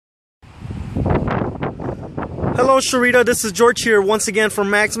Hello Sharita, this is George here once again from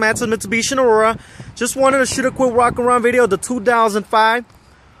Max Madsen Mitsubishi Aurora. Just wanted to shoot a quick walk around video of the 2005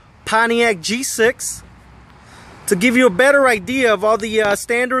 Pontiac G6 to give you a better idea of all the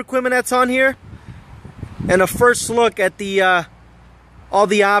standard equipment that's on here and a first look at the all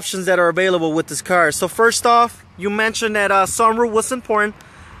the options that are available with this car. So first off, you mentioned that sunroof was important.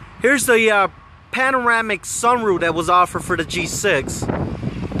 Here's the panoramic sunroof that was offered for the G6.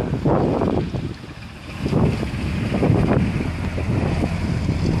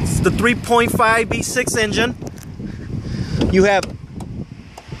 The 3.5 V6 engine. You have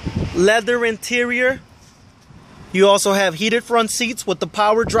leather interior. You also have heated front seats with the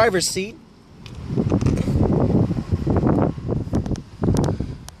power driver's seat.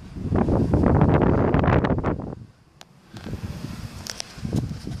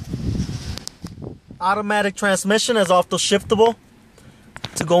 Automatic transmission is also shiftable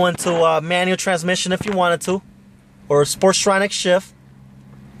to go into manual transmission if you wanted to, or Sportstronic shift.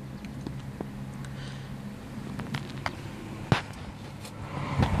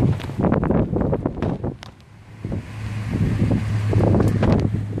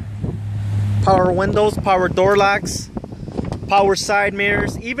 Power windows, power door locks, power side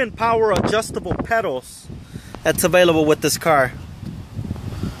mirrors, even power adjustable pedals that's available with this car.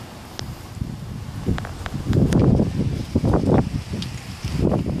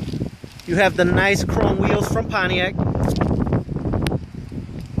 You have the nice chrome wheels from Pontiac.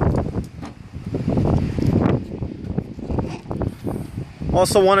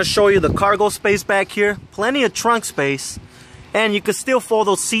 Also want to show you the cargo space back here. Plenty of trunk space. And you can still fold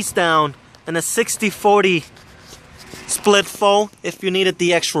those seats down in a 60-40 split fold if you needed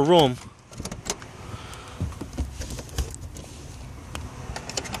the extra room.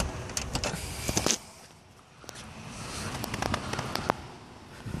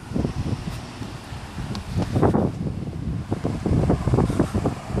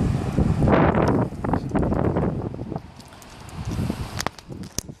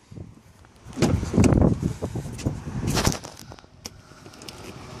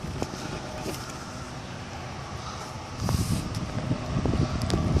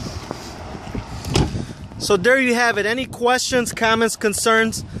 So there you have it. Any questions, comments,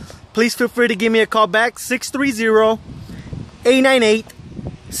 concerns, please feel free to give me a call back.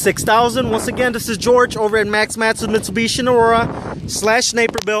 630-898-6000. Once again, this is George over at Max Madsen Mitsubishi Aurora /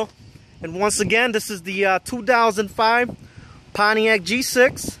 Naperville. And once again, this is the 2005 Pontiac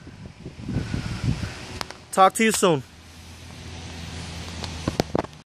G6. Talk to you soon.